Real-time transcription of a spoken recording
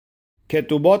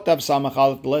Ketubot Tav Samach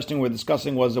Aleph, the last thing we're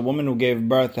discussing was a woman who gave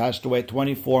birth has to wait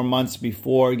 24 months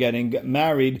before getting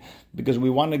married because we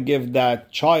want to give that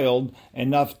child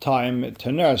enough time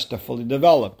to nurse, to fully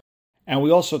develop. And we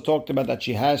also talked about that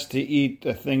she has to eat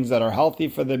things that are healthy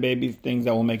for the baby, things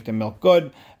that will make the milk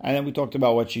good. And then we talked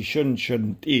about what she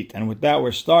shouldn't eat. And with that,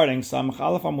 we're starting Samach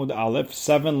Aleph Amud Aleph,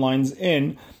 7 lines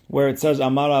in, where it says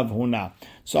Amar Rav Huna.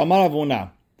 So Amar Rav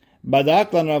Huna.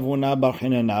 Badak lan Rav Huna bar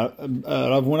Chinena.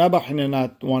 Rav Huna bar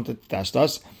Chinena wanted to test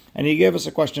us, and he gave us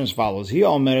a question as follows. He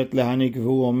omeret lehanik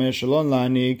v'hu omer shalon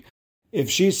lehanik.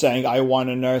 If she's saying, I want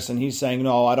a nurse, and he's saying,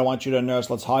 no, I don't want you to nurse,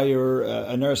 let's hire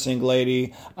a nursing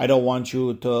lady, I don't want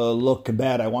you to look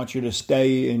bad, I want you to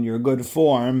stay in your good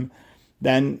form,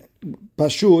 then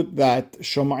pashut, that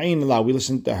shoma'in la, we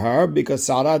listen to her, because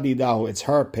sara didahu, it's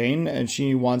her pain, and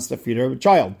she wants to feed her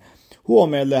child. Hu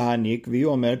omer lehanik, v'hu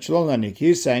omer shalon lehanik.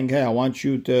 He's saying, hey, I want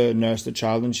you to nurse the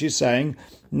child, and she's saying,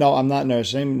 no, I'm not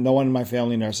nursing, no one in my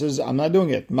family nurses, I'm not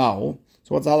doing it. Ma'u.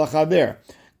 So what's the halakha there?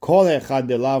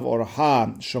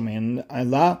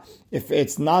 If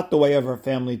it's not the way of her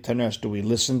family to nurse, do we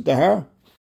listen to her?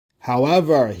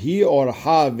 However, he or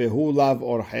ha vehu lav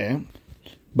or he.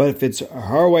 But if it's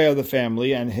her way of the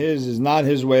family and his is not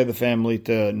his way of the family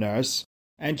to nurse,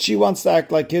 and she wants to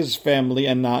act like his family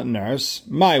and not nurse,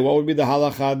 what would be the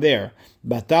halacha there?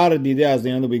 Batar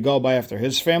didazin, do we go by after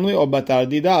his family, or batar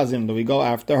didazin, do we go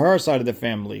after her side of the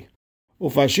family?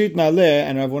 Ufashit naleh,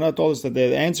 and Rav Huna told us that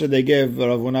the answer they gave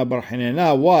Rav Huna bar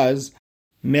Chinena was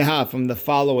meha, from the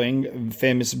following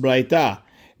famous braita: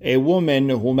 a woman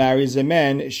who marries a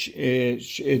man,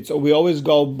 we always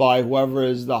go by whoever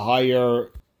is the higher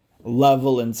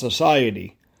level in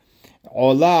society.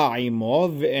 Ola imo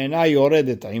ve'ena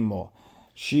yoredet imo.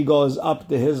 She goes up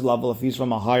to his level if he's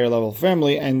from a higher level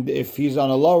family, and if he's on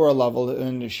a lower level,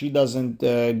 and she doesn't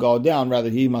go down,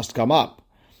 rather he must come up.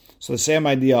 So the same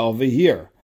idea over here.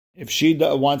 If she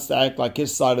wants to act like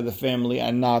his side of the family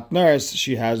and not nurse,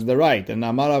 she has the right. And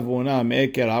Amar Rav Huna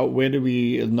me'ekera, where do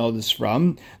we know this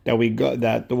from?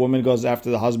 That the woman goes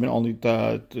after the husband only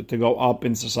to go up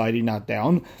in society, not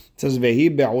down. It says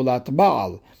vehi be'ulat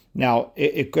ba'al. Now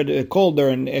it could call her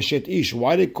an eshet ish.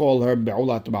 Why did it call her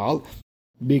be'ulat ba'al?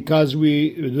 Because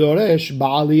we doresh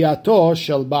ba'aliyato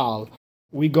shel ba'al.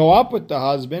 We go up with the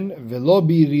husband, velo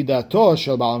biridato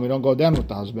shel ba'al. We don't go down with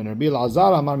the husband. Rabbi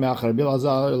Elazar amar me'achar. Rabbi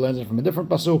Elazar learns it from a different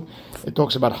pasuk. It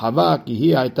talks about Hava,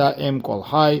 ki hi hayta em kol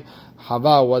hay.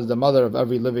 Hava was the mother of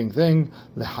every living thing.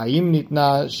 L'hayim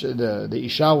nitna. The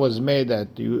isha was made that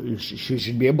she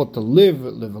should be able to live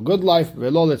a good life.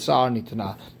 Velo letzar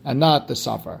nitna, and not to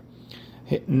suffer.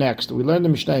 Next, we learned the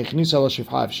Mishnah.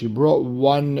 If she brought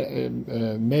one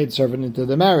maidservant into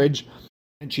the marriage,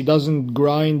 and she doesn't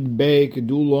grind, bake,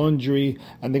 do laundry,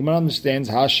 and the Gemara understands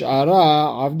hashara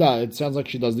avda. It sounds like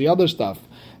she does the other stuff.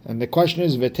 And the question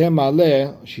is, v'tem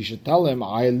aleh, she should tell him,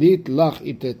 Ailit lach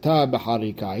iteta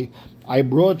b'harikai. I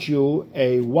brought you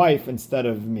a wife instead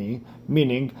of me,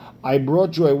 meaning I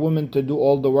brought you a woman to do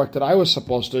all the work that I was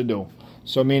supposed to do.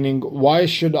 So meaning, why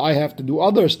should I have to do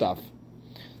other stuff?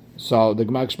 So the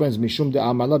Gemara explains, mishum de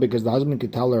amala, because the husband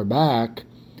could tell her back,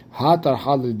 hatar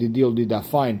halid didil dida,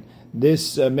 fine.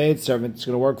 This maidservant is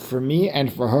going to work for me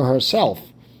and for her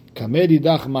herself. Who's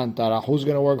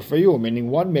going to work for you? Meaning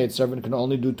one maidservant can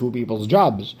only do two people's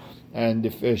jobs. And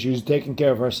if she's taking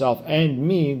care of herself and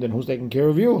me, then who's taking care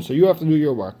of you? So you have to do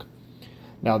your work.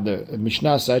 Now the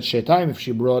Mishnah said, Shetaim, if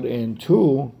she brought in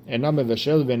two, then we're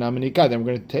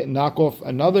going to knock off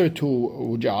another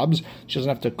two jobs. She doesn't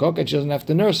have to cook and she doesn't have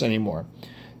to nurse anymore.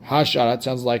 Hasharat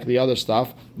sounds like the other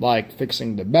stuff, like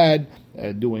fixing the bed,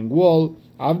 doing wool.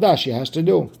 Avda, she has to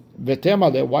do.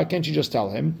 Vetemale, why can't you just tell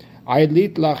him? I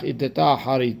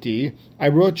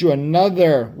brought you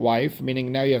another wife,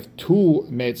 meaning now you have two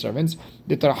maidservants.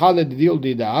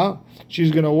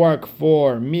 She's going to work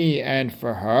for me and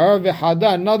for her.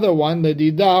 Vehada, another one,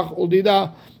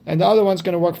 and the other one's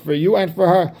going to work for you and for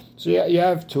her. So you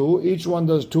have two. Each one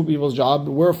does two people's job.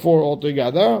 We're four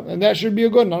altogether, and that should be a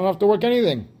good. I don't have to work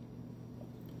anything.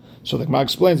 So the Gemara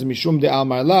explains, Mishum de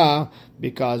Amarla,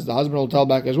 because the husband will tell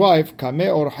back his wife, Kame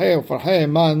orhe farhe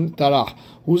man tarach.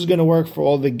 Who's going to work for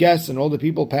all the guests and all the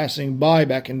people passing by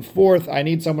back and forth? I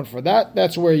need someone for that.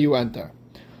 That's where you enter.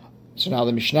 So now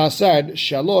the Mishnah said,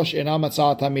 Shalosh enam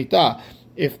atzat hamita.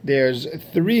 If there's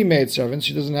three maidservants,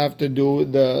 she doesn't have to do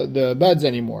the beds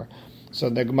anymore.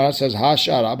 So the Gemara says,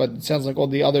 Hashara, but it sounds like all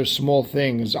the other small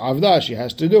things, Avda, she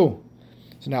has to do.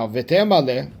 So now,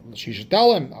 Vetemale, she should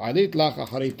tell him, I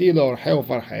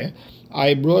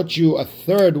brought you a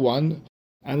third one,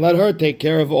 and let her take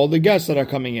care of all the guests that are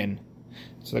coming in.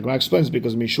 So the Gemara explains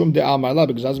because Mishum de Amarla,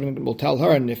 because the husband will tell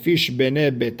her, Nefish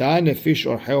bene beta, nefish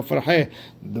orche ufarche.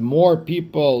 The more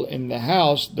people in the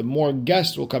house, the more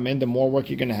guests will come in, the more work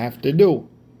you're going to have to do.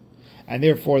 And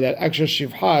therefore that extra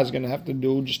shivha is going to have to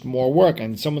do just more work,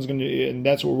 and and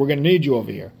that's what we're going to need you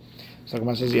over here. So the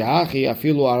Gemara says, Yahachi,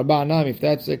 afilu arba nam, if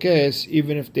that's the case,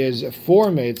 even if there's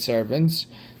 4 maidservants,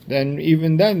 then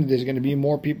even then there's going to be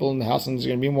more people in the house and there's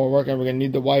going to be more work and we're going to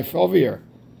need the wife over here.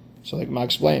 So like Ma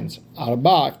explains,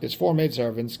 Arba, if there's 4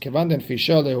 maidservants, Kevandan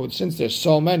Fishel, since there's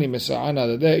so many,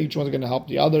 Misa'ana, each one's going to help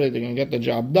the other, they're going to get the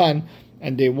job done,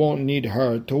 and they won't need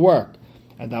her to work.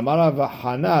 And Amara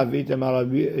V'Hana, V'Itamara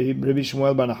Rabbi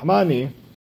Shmuel Bar Nachmani,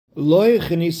 Lo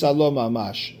Yechnisa Lo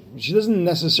Mamash. She doesn't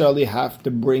necessarily have to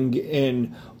bring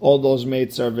in all those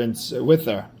maidservants with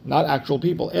her, not actual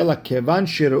people. Ela Kevan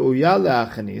Shir'uya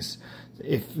Le'achnis.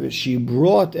 If she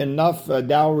brought enough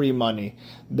dowry money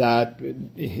that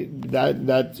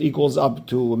equals up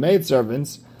to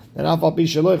maidservants, then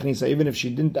even if she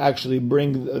didn't actually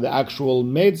bring the actual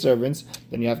maidservants,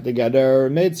 then you have to get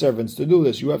her maidservants to do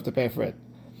this. You have to pay for it.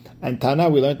 And Tana,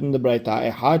 we learned in the Braita,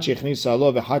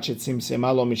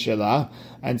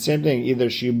 and same thing, either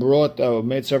she brought a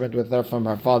maidservant with her from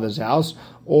her father's house,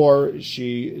 or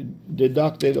she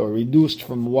deducted or reduced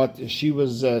from what she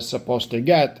was supposed to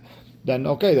get, then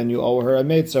you owe her a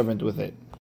maidservant with it.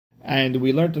 And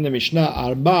we learned in the Mishnah,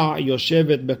 Arba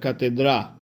Yoshevet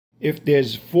Bekatedra. If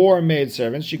there's 4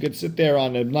 maidservants, she could sit there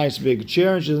on a nice big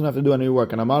chair and she doesn't have to do any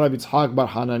work. And Amarav Yitzhak Bar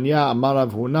Hananya,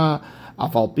 Amarav Huna,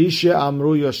 Afal Pishe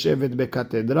Amru Yoshevet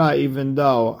Bekatedra, even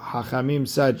though Hachamim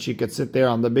said she could sit there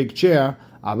on the big chair,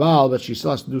 Aval, but she still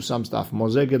has to do some stuff.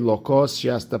 Mozeged Lokos, she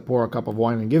has to pour a cup of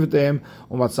wine and give it to him.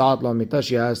 Umatzat Lo Mita,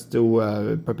 she has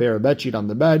to prepare a bedsheet on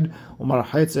the bed.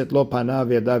 Umarchetzet Lo Panav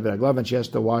Yadav Raglav, and she has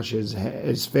to wash his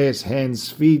face,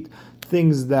 hands, feet,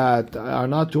 things that are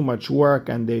not too much work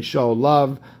and they show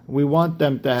love. We want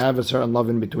them to have a certain love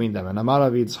in between them. And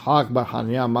Amarav Yitzhak Bar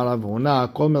Hananya, Amarav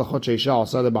Huna, Kol Melchot Sheisha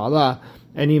Osa LeBa'ala,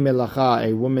 any melacha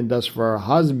a woman does for her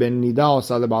husband, Nida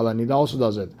Osa LeBa'ala, Nida also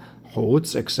does it.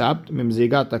 Chutz, except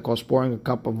Mimzigat, takos, pouring a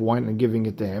cup of wine and giving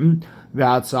it to him,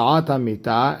 Ve'atza'at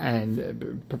hamita,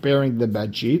 and preparing the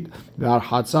bed sheet,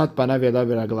 Ve'archatzat panav yadav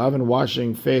v'raglav, and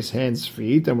washing face, hands,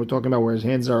 feet, and we're talking about where his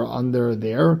hands are under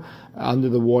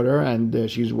the water, and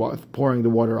she's pouring the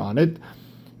water on it.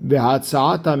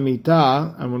 Ve'atza'at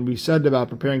hamita, and when we said about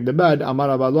preparing the bed, Amar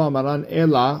Abalo Amaran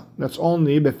Ela, that's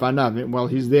only befanav, while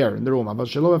he's there in the room. Aval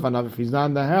shelo befanav, if he's not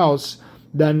in the house,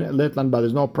 then letlan ba,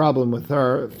 there's no problem with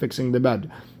her fixing the bed.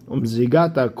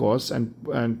 Zigata kos,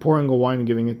 and pouring a wine and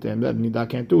giving it to him, that nida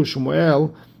can't do.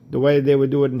 Shmuel, the way they would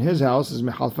do it in his house is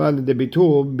mechalfa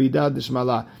debitu bidad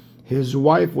dismala. His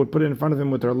wife would put it in front of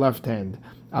him with her left hand.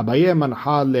 Abaye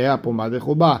manha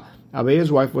le'apumadechuba.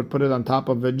 Abaye's wife would put it on top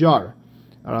of a jar,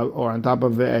 or on top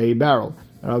of a barrel.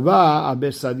 Rava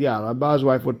Abesadia, Rabba's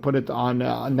wife would put it on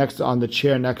the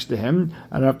chair next to him,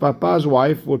 and Rav Papa's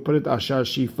wife would put it ashar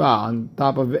shifa, on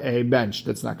top of a bench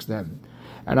that's next to him.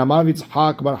 And Amar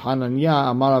Yitzhak Bar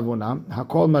Hananya Amar Avuna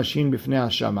Hakol Mashin Bifnei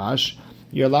Hashamash.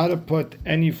 You're allowed to put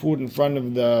any food in front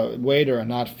of the waiter and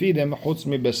not feed him, chutz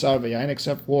mi besar v'yain,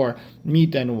 except for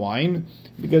meat and wine,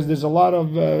 because there's a lot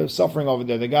of suffering over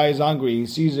there. The guy is hungry, he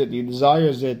sees it, he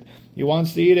desires it, he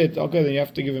wants to eat it. Okay, then you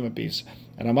have to give him a piece.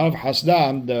 And Amar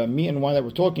Hasdam, the meat and wine that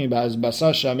we're talking about is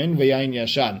basar shamin v'yain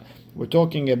yashan. We're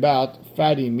talking about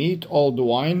fatty meat, old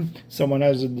wine. Someone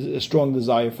has a strong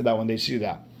desire for that when they see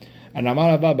that. And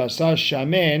Amar Abba basar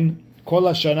shamin kol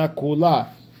hashana kula,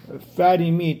 fatty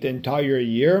meat the entire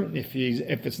year. If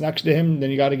it's next to him,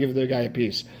 then you got to give the guy a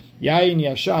piece. Yain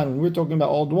yashan, when we're talking about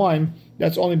old wine,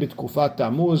 that's only b'tkufat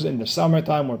Tammuz, in the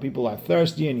summertime where people are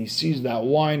thirsty and he sees that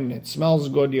wine and it smells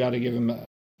good, you got to give him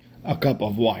a cup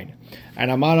of wine. And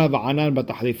Amara v'anan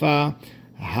b'tahlifa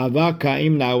hava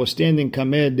ka'imna, I was standing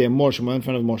kamed de Mor Shmuel, in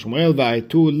front of Mor Shmuel,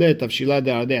 v'aytu le tavshila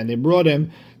de'ardeh, and they brought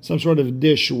him some sort of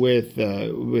dish with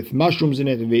mushrooms in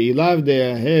it, ve'ilav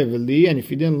de'ahev li, and if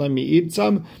he didn't let me eat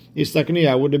some, istakni,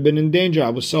 I would have been in danger. I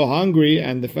was so hungry,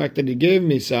 and the fact that he gave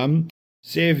me some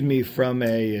saved me from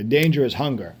a dangerous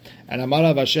hunger. And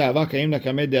Amara v'ashe hava ka'imna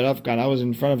kamed de Rav Kana, I was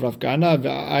in front of Rav Kana,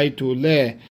 v'aytu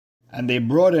le, and they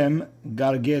brought him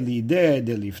gargelide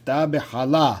de lifta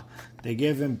bechala. They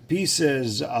gave him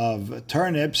pieces of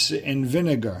turnips in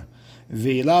vinegar.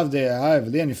 V'ilav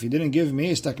de'ahav li, and if he didn't give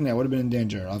me, istakni, I would have been in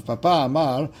danger. Rav Papa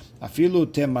Amar, afilu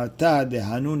temarta de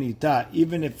hanunita,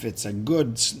 even if it's a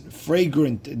good,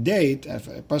 fragrant date, if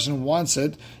a person wants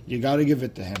it, you got to give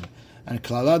it to him. And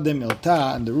klala de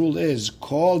milta, and the rule is,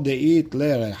 kol de'it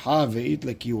le'reha ve'it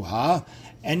le'kiuha,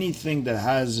 anything that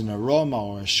has an aroma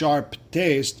or a sharp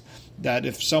taste, that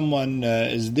if someone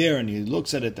is there and he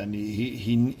looks at it and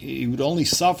he would only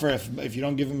suffer if you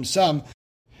don't give him some,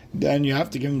 then you have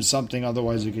to give him something,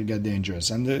 otherwise it could get dangerous.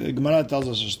 And the Gemara tells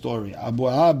us a story.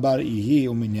 Abuha bar Ihi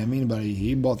and Minyamin bar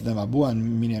Ihi, both of them Abu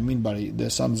and Minyamin bar Ihi, the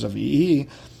sons of Ihi,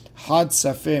 had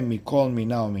safeh mikol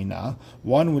mina mina.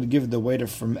 One would give the waiter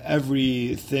from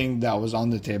everything that was on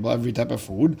the table, every type of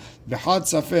food. V'had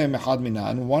safeh mehad mina,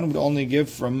 and one would only give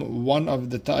from one of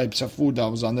the types of food that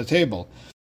was on the table.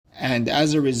 And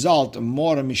as a result,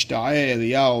 more mishta'eh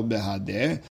Eliyahu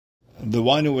behadeh, the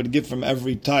one who would give from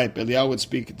every type, Eliyahu would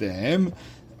speak to him.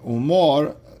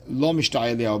 Umor lo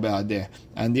mishta'eh Eliyahu behadeh,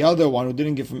 and the other one who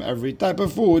didn't give from every type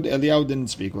of food, Eliyahu didn't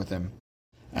speak with him.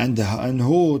 And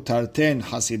who tarten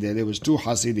hasideh? There was two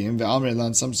hasidim.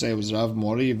 Ve'amrelan, some say it was Rav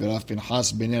Mori, Rav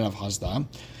Pinchas ben Rav Hasda.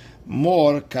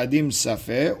 More kadim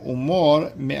safeh,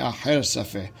 umor me'acher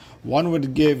safeh. One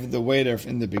would give the waiter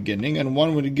in the beginning, and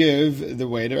one would give the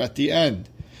waiter at the end.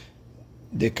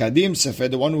 The kadim safeh,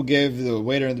 the one who gave the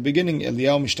waiter in the beginning,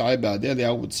 Eliyahu mishta'eh ba'adeh,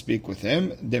 Eliyahu would speak with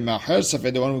him. The me'acher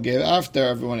safeh, the one who gave after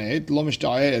everyone ate, lo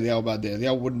mishta'eh Eliyahu ba'adeh,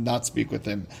 Eliyahu would not speak with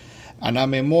him. And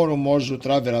Amemor Umor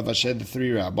Zutra v'Rav Asher, the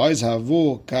three rabbis,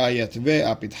 Havu Kayatve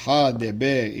Apitha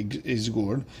Debe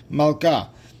Izgur Malka.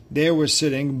 They were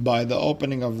sitting by the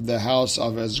opening of the house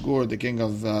of Azgur, the king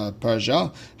of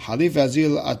Persia. Halif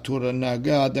Azil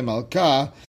Aturnaga de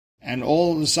Malka, and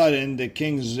all of a sudden the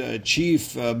king's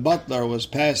chief butler was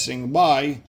passing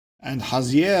by, and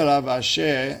Hazier Rav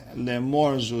Asher le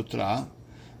Mor Zutra.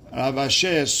 Rav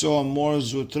Asher saw Mor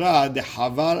Zutra de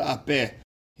Havar Apeh.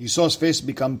 He saw his face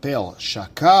become pale.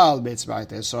 Shakal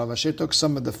be'etzba'ateh. So Rav Asher took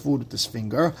some of the food with his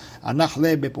finger.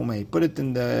 Anachle bepumei. Put it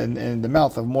in the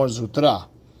mouth of Mor Zutra.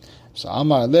 So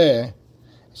Amar le.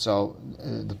 So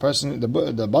the person, the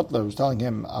butler, was telling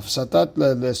him, "Afsatat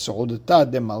le'su'udata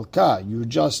de malka." You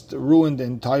just ruined the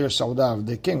entire saudah of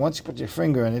the king. Once you put your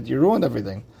finger in it, you ruined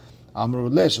everything. Amru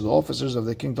le. So the officers of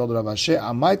the king told Rav Asher,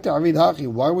 "Amay te'avid hachi.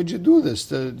 Why would you do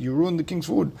this? You ruined the king's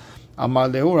food." Amar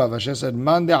lehu, Rav Asher said,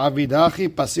 "Man de'avid hachi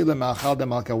pasil me'achal de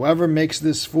malka." Whoever makes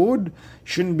this food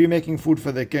shouldn't be making food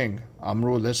for the king.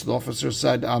 Amru le. So the officer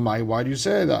said, "Amay, why do you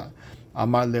say that?"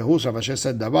 Amar lehu, Rav Asher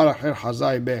said, "Davar acher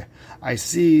hazai beh." I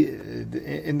see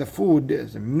in the food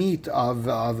the meat of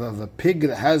a pig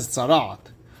that has tzaraat.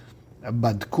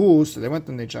 Badku, so they went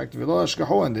and they checked, v'lo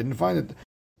ashkahu, and they didn't find it.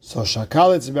 So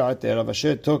Shakal etzba'ateh, Rav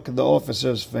Asher took the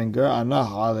officer's finger, anach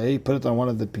alei, put it on one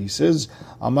of the pieces.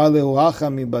 Amar lehu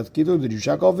hacha mi badkitu, did you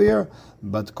check over here?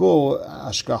 Badku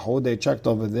ashkahu, they checked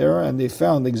over there, and they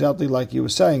found exactly like he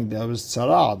was saying, there was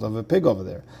tzaraat of a pig over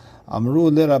there. Amru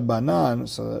le Rabbanan,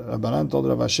 so Rabbanan told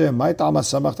Rav Asher, "My ta'ama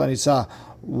samach tanisa."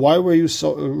 Why were you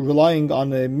so relying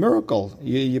on a miracle?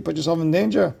 You put yourself in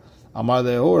danger. Amar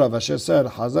lehu, Rav Asher said,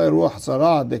 "Hazai ruach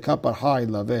tzara de kapar hai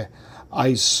laveh."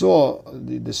 I saw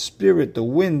the spirit, the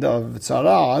wind of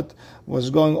tzaraat was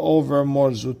going over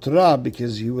Mor Zutra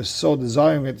because he was so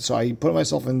desiring it. So I put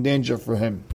myself in danger for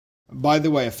him. By the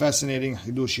way, a fascinating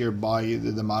chidush here by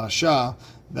the Marasha,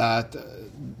 that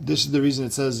this is the reason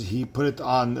it says he put it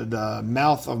on the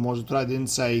mouth of Mor Zutra. It didn't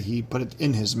say he put it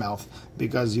in his mouth,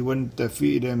 because he wouldn't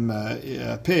feed him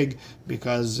a pig,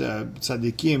 because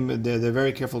tzaddikim, they're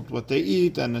very careful with what they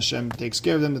eat, and Hashem takes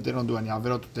care of them that they don't do any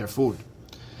averot with their food.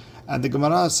 And the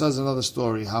Gemara says another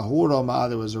story.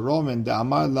 There was a Roman.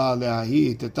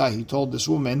 He told this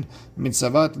woman,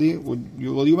 "Mitzavatli,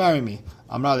 will you marry me?"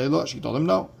 She told him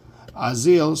no.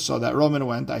 Azil, so that Roman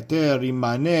went.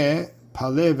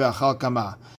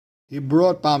 He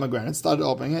brought pomegranates, started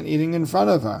opening and eating in front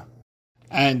of her.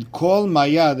 And kol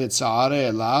mayad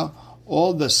etzarela,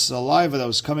 all the saliva that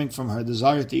was coming from her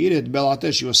desire to eat it,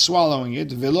 belate, she was swallowing it,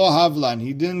 velo havlan,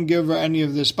 he didn't give her any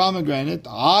of this pomegranate,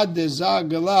 ad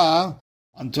dezagala,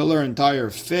 until her entire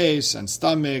face and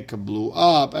stomach blew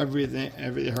up, everything,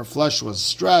 her flesh was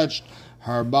stretched,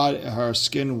 her body, her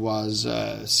skin was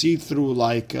see-through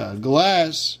like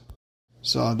glass.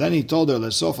 So then he told her,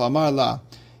 Lesof amar la,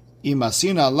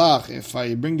 imasina lach, if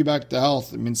I bring you back to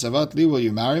health, min savat li, will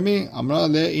you marry me? Amra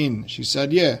le'in. She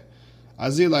said, yeah. So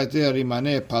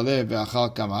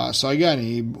again,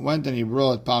 he went and he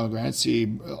brought pomegranates, he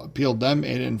peeled them,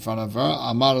 ate it in front of her.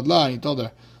 Amar la, and he told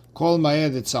her, Kol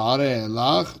ma'ed tzare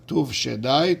lach, tuv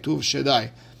shedai, tuv shedai.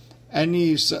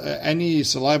 Any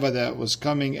saliva that was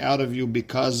coming out of you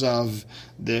because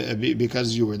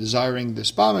you were desiring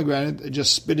this pomegranate,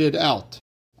 just spit it out.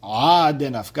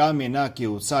 Until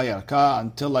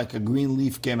like a green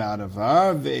leaf came out of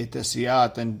her,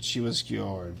 and she was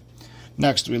cured.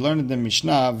 Next, we learned in the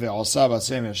Mishnah,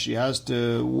 she has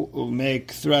to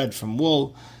make thread from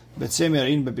wool. It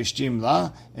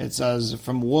says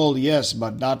from wool, yes,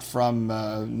 but not from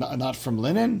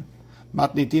linen.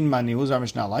 Matnitin mani, who's our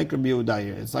Mishnah? Like Rabbi Yehuda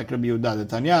here. It's like Rabbi Yehuda. The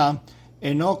Tanya,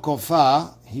 eno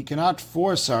kofa, he cannot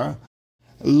force her,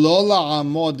 lo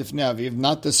la'amod lifnei aviv,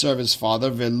 not to serve his father,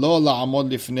 ve'lo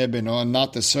la'amod lifnei beno, and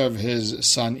not to serve his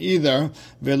son either,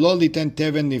 ve'lo liten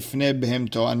teven lifnei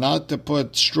behemto, and not to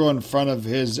put straw in front of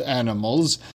his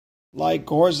animals, like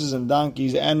horses and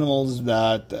donkeys, animals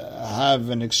that have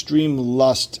an extreme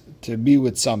lust to be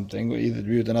with something, either to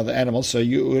be with another animal, so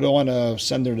you don't want to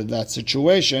send her to that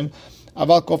situation.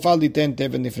 But you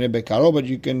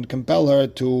can compel her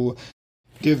to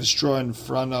give straw in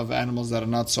front of animals that are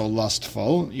not so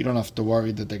lustful. You don't have to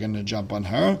worry that they're going to jump on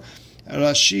her.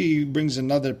 Rashi brings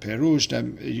another perush that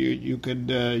you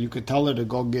could tell her to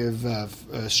go give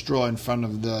straw in front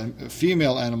of the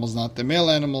female animals, not the male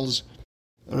animals.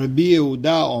 Rabbi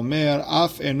Yehuda Omer,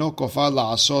 Af eno kofa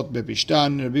la'asot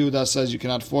bepishtan. Rabbi Yehuda says you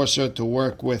cannot force her to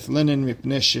work with linen,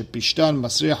 mipnei shepishtan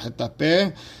masriach et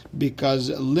hapeh,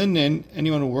 because linen,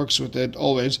 anyone who works with it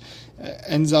always,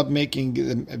 ends up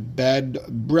making bad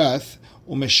breath.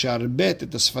 Umesharbet et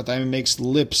asfatayim, makes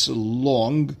lips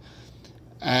long,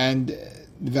 and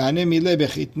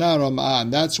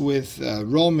that's with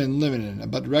Roman linen,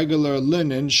 but regular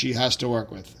linen she has to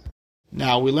work with.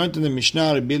 Now, we learned in the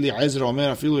Mishnah, Rabbi Eliezer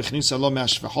Omer,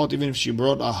 even if she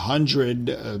brought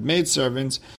 100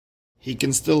 maidservants, he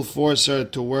can still force her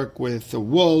to work with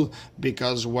wool,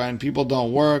 because when people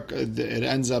don't work, it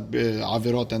ends up,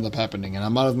 avirot end up happening. And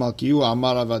Amar of Malkiyu,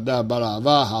 Amar of Ada,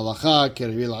 Barava, Halacha,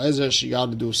 Rabbi Eliezer, she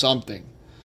got to do something.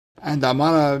 And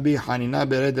Amar Rabbi Hanina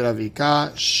Bered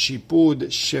Ravika, Shipud,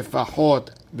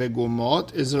 Shefahot,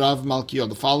 Vegumot, is Rav Malkiyu.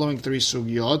 The following three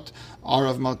sugyot are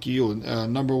of Malkiyu.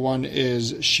 Number one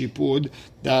is Shipud.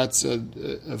 That's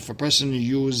if a person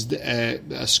used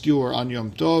a skewer on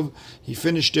Yom Tov, he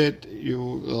finished it,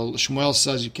 Shmuel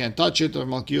says you can't touch it, or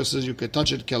Malkiyu says you can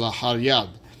touch it, Kelahar Yad.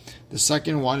 The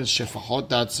second one is Shefahot,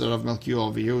 that's Rav Malkiyu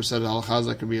over here, who said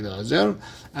Al-Chazak could be the Azer.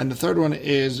 And the third one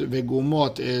is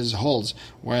Vegumot, is holes.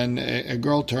 When a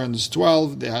girl turns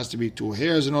 12, there has to be 2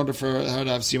 hairs in order for her to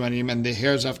have simanim, and the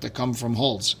hairs have to come from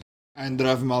holes. And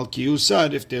Rav Malkiyu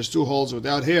said if there's 2 holes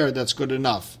without hair, that's good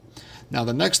enough. Now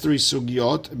the next 3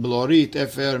 sugyot, Blorit,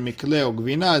 Efer, Mikleo,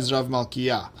 Gvina, is Rav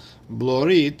Malkiya.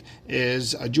 Blorit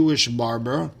is a Jewish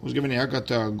barber who's giving a haircut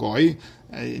to a goy.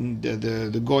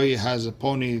 The goy has a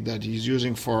pony that he's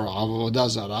using for avodah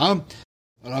zarah.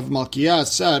 Rav Malkiya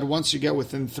said once you get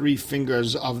within 3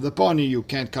 fingers of the pony, you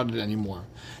can't cut it anymore.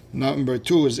 Number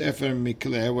 2 is Efer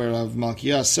Mikle, where Rav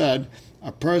Malkiya said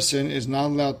a person is not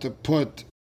allowed to put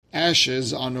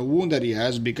ashes on a wound that he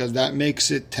has, because that makes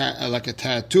it like a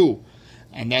tattoo,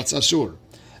 and that's asur.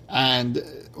 And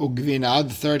Ugvina,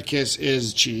 the third case,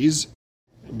 is cheese.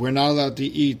 We're not allowed to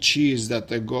eat cheese that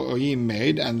the goyim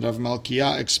made, and Rav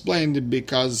Malkiya explained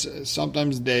because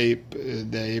sometimes they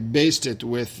baste it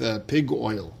with pig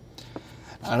oil.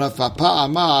 Rav Papa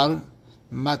Amar,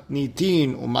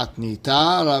 matnitin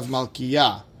umatnita, Rav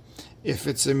Malkiya. If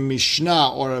it's a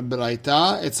Mishnah or a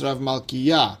Braita, it's Rav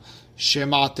Malkiya.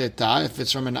 Shemateta, if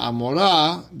it's from an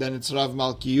Amorah, then it's Rav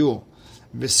Malkiyu.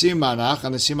 V'simanach,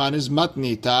 and the siman is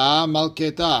matnita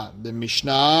malketa. The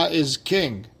Mishnah is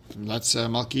king. That's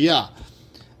Malkiya.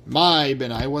 My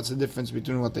benai, what's the difference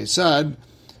between what they said?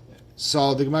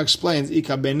 So the Gemara explains,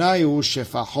 Ika benayu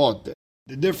shefachot.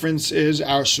 The difference is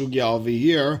our sugya over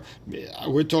here.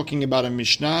 We're talking about a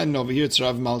Mishnah, and over here it's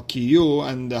Rav Malkiyu,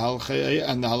 and the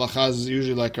halacha is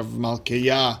usually like Rav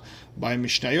Malkiya by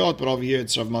Mishnayot, but over here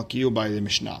it's Rav Malkiyu by the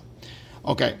Mishnah.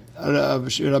 Okay,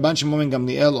 Rabban Shimon ben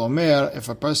Gamliel Omer, if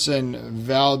a person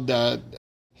vowed that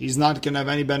he's not going to have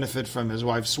any benefit from his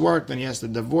wife's work, then he has to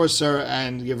divorce her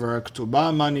and give her a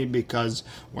ketubah money, because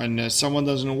when someone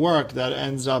doesn't work, that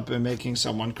ends up making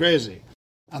someone crazy.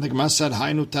 And the Gemara said,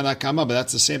 Hainu Tanakama, but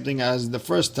that's the same thing as the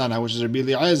first Tana, which is Rabbi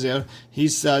Eliezer. He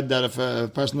said that if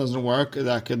a person doesn't work,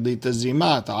 that could lead to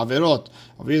zima, to averot.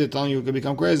 Over here, they're telling you could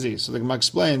become crazy. So the Gemara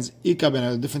explains,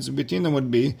 the difference between them would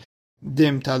be,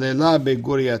 Dim talela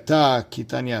beguriata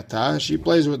kitanyata. She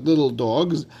plays with little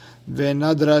dogs,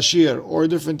 venadrashir, or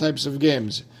different types of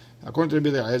games. According to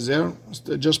Rabbi Eliezer,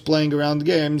 just playing around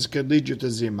games could lead you to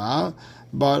zima.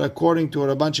 But according to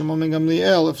Rabban Shimon ben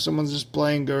Gamliel, if someone's just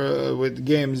playing with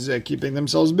games, keeping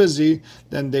themselves busy,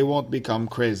 then they won't become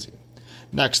crazy.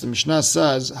 Next, the Mishnah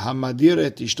says, Hamadir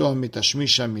et ishto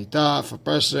mitashmisha mita. If a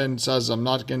person says, I'm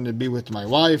not going to be with my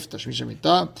wife, tashmisha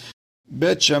mita,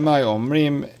 Bet Shammai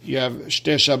Omrim, you have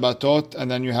Shte Shabbatot,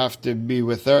 and then you have to be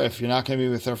with her. If you're not going to be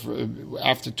with her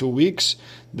after 2 weeks,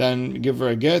 then give her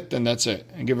a get, and that's it.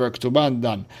 And give her a ketubah, and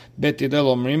done. Bet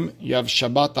Hillel Omrim, you have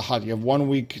Shabbat Ahad. You have 1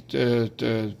 week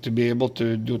to be able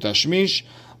to do Tashmish.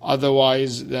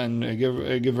 Otherwise, then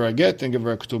give her a get and give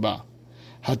her a ketubah.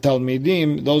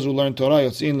 Hatalmidim, those who learn Torah,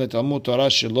 yotzin letalmud Torah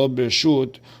shelo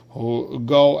b'reshut, who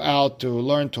go out to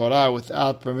learn Torah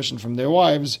without permission from their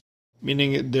wives,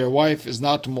 meaning their wife is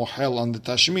not mohel on the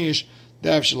tashmish,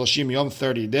 they have shloshim yom,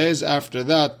 30 days. After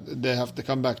that, they have to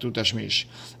come back to tashmish.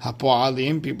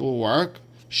 Hapo'alim, people who work,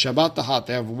 Shabbat Tahat,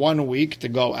 they have 1 week to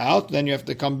go out, then you have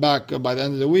to come back by the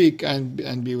end of the week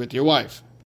and be with your wife.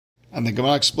 And the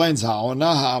Gemara explains,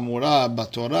 ha'ona ha'amura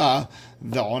b'Torah,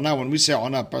 the ona, when we say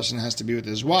ona, a person has to be with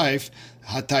his wife,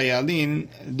 hatayalin,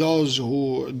 those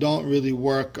who don't really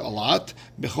work a lot,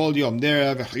 b'chol yom, they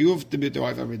have a chiyuv to be with their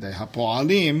wife every day.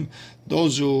 Hapo'alim,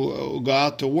 those who go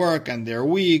out to work and they're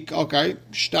weak, okay,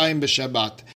 shtayim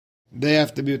b'Shabbat. They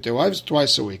have to be with their wives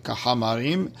twice a week.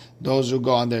 Kahamarim, those who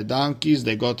go on their donkeys,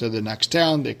 they go to the next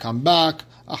town, they come back.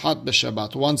 Ahat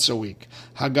b'Shabbat, once a week.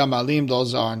 Hagamalim,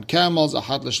 those are on camels.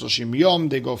 Ahat l'shloshim yom,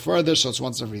 they go further, so it's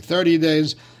once every 30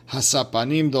 days.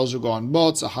 Hasapanim, those who go on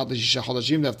boats. Ahat l'shisha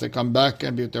chodashim, they have to come back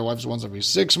and be with their wives once every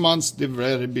 6 months.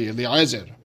 Divrei Rabbi Eliezer.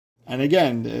 And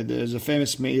again, there's a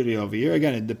famous meiri over here.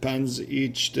 Again, it depends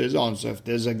each to his own. So if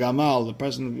there's a gamal, the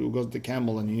person who goes to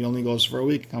camel and he only goes for a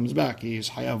week, comes back, he is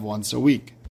hayav once a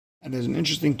week. And there's an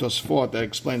interesting Tosfot that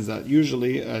explains that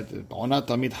usually Onat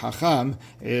Tamid Hacham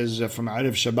is from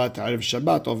Erev Shabbat to Erev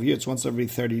Shabbat. Over here it's once every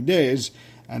 30 days.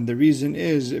 And the reason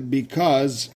is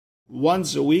because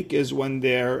once a week is when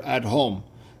they're at home.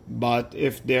 But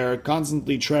if they're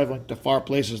constantly traveling to far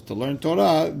places to learn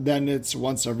Torah, then it's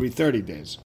once every 30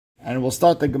 days. And we'll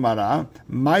start the Gemara.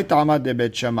 My Ta'amad de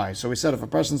Bet Shammai. So we said if a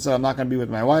person said, I'm not going to be with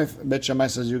my wife, Bet Shammai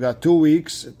says you got 2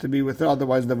 weeks to be with her,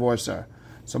 otherwise divorce her.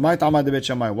 So my Ta'amad de Bet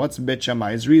Shammai. What's Bet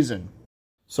Shammai's reason?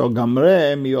 So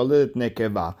Gamre miyolet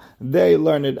nekeva. They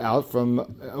learn it out from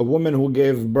a woman who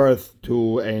gave birth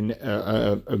to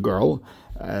a girl.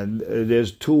 And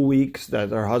there's 2 weeks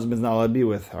that her husband's not allowed to be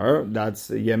with her. That's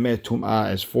Yemei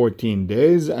Tum'ah is 14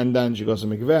 days. And then she goes to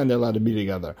mikveh and they're allowed to be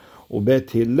together. Ubet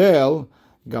Hillel,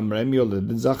 Gamre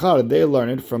miyolet zachar. They learn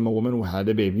it from a woman who had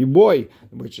a baby boy,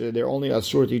 which they're only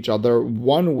asur to each other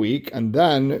 1 week and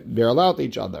then they're allowed to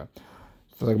each other.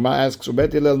 So the Gemara asks,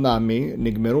 Bet Hillel nami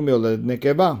nigmeru miyolet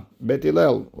nekeva. Bet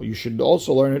Hillel, you should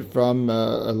also learn it from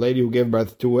a lady who gave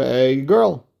birth to a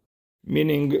girl.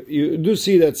 Meaning, you do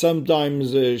see that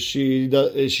sometimes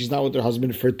she's not with her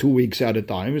husband for 2 weeks at a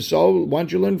time. So why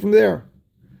don't you learn from there?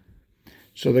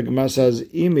 So the Gemara says,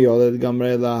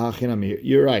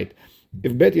 you're right.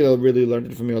 If Bet Hillel really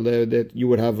learned it from Yoleh, that you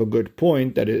would have a good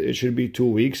point that it should be 2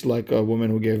 weeks, like a woman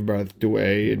who gave birth to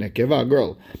a nekeva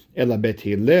girl. Ela Bet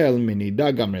Hillel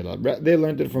minida gamrela. They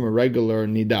learned it from a regular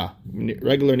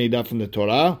nida from the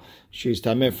Torah. She's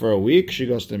tameh for a week. She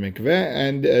goes to the mikveh,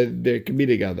 and they can be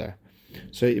together.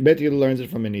 So Bet Hillel learns it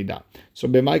from a nida. So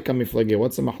b'mai kamiflage.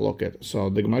 What's the mahloket? So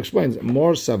the Gemara explains.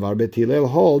 More savar Bet Hillel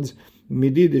holds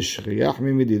midid shechiyah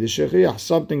midid shechiyah.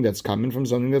 Something that's common from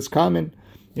something that's common.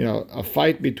 You know, a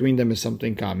fight between them is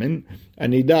something common. A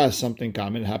nida is something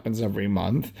common. It happens every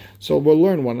month. So we'll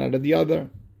learn one out of the other.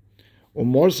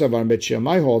 Umor savar Bet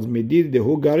Shammai holds midid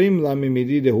dehu garim la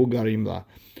midid dehu garim la.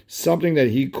 Something that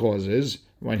he causes.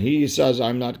 When he says,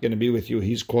 I'm not going to be with you,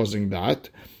 he's causing that.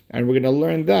 And we're going to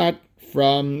learn that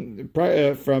from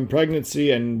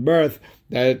pregnancy and birth,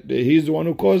 that he's the one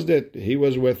who caused it. He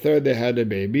was with her, they had a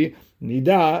baby.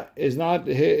 Nida is not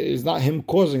him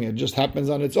causing it. It just happens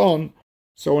on its own.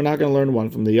 So we're not going to learn one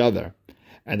from the other.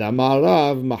 And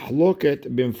Amarav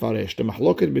mahloket bimfaresh. The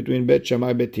mahloket between Bet Shammai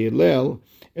and Bet Hillel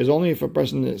is only if a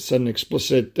person said an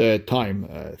explicit time,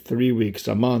 3 weeks,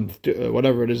 a month,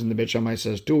 whatever it is. In the Bet Shammai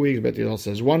says 2 weeks, Bet Hillel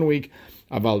says 1 week.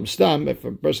 Aval stam, if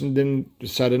a person didn't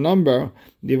set a number,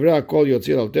 divrei kol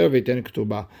yotzil alter v'iten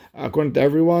ketubah. According to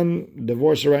everyone,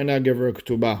 divorce her right now, give her a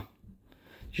ketubah.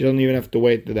 She doesn't even have to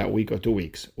wait that week or 2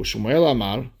 weeks. Ushmuel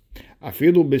amar,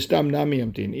 afilu bistam nami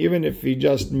yamtin. Even if he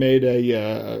just made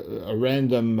a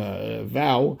random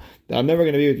vow that I'm never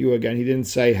going to be with you again, he didn't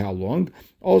say how long.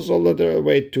 Also, let her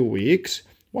wait 2 weeks.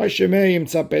 Why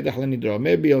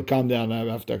maybe he'll calm down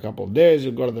after a couple of days.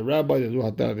 He'll go to the rabbi, they'll do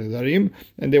hatat nedarim,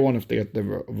 and they won't have to get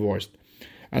divorced.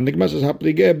 And the Gemara says, Rav and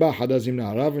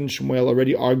Shmuel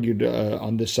already argued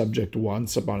on this subject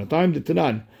once upon a time. The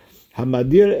Tanan,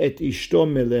 Hamadir et ishto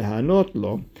melehanot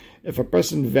lo. If a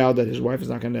person vowed that his wife is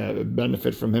not going to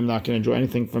benefit from him, not going to enjoy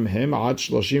anything from him, ad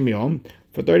shloshim yom,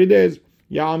 for 30 days,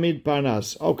 ya'amid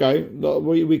parnas. Okay,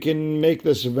 we can make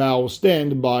this vow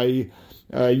stand by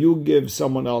you give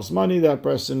someone else money, that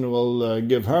person will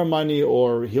give her money,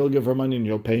 or he'll give her money and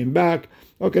you'll pay him back.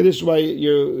 Okay, this way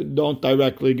you don't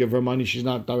directly give her money, she's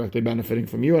not directly benefiting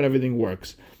from you, and everything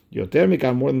works. Yoter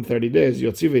mikam, more than 30 days,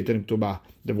 yotzi v'iten ktubah.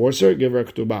 Divorce her, give her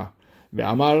ktubah.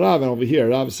 Ve'amar Rav, and over here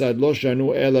Rav said, Lo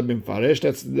shanu ela b'mfaresh.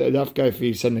 That's dafka if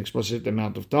he said an explicit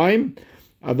amount of time.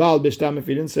 Aval b'shtam, if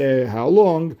he didn't say how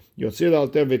long, yotzir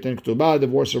alter v'ten ktubah,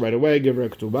 divorce her right away, give her a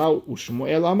ktubah.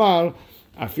 U'shmuel amar,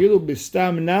 afilu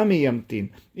b'stam nami yamtin.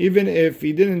 Even if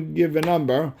he didn't give a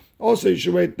number, also you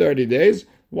should wait 30 days.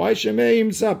 Why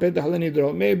maybe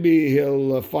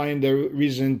he'll find a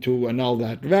reason to annul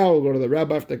that vow, go to the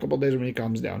rabbi after a couple of days when he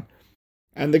comes down.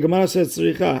 And the Gemara says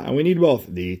tzricha, and we need both.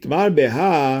 The tmar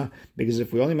beha, because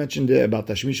if we only mentioned about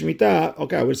Tashmish Shemitah,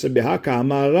 okay, I would say beha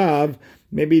ka'amar Rav.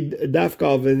 Maybe dafka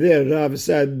over there, Rav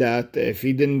said that if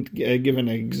he didn't give an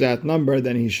exact number,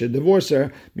 then he should divorce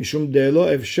her. Mishum de lo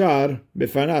efshar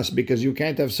befanas, because you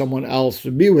can't have someone else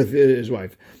to be with his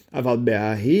wife. Aval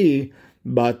be'ahi.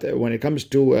 But when it comes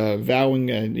to vowing,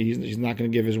 he's not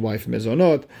going to give his wife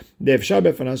mezonot.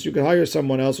 You could hire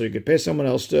someone else, or you could pay someone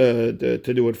else to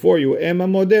do it for you.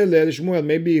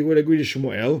 Maybe he would agree to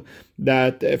Shmuel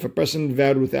that if a person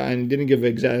vowed without and didn't give an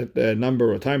exact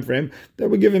number or time frame, that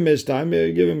would give him his time,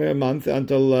 give him a month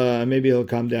until maybe he'll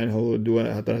calm down, he'll do a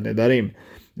hatarat nedarim.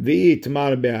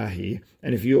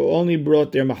 And if you only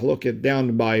brought their mahloket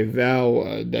down by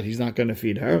vow that he's not going to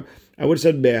feed her, I would have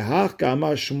said Behach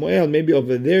Ka'amar Shmuel. Maybe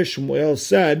over there Shmuel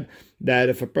said that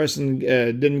if a person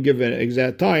didn't give an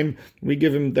exact time, we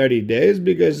give him 30 days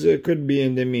because it could be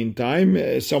in the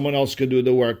meantime someone else could do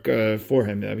the work for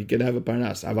him. He could have a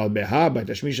parnas. Aval Beha by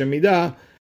Tashmish Amidah.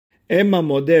 Emma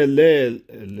model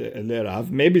le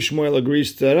Rav. Maybe Shmuel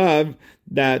agrees to Rav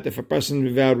that if a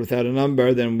person vowed without a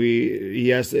number, then we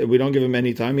don't give him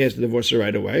any time. He has to divorce her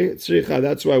right away.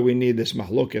 That's why we need this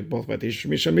mahloket both by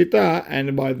Tashmish Amidah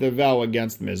and by the vow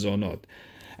against mezonot.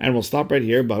 And we'll stop right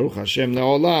here. Baruch Hashem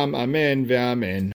le'olam. Amen ve'amen.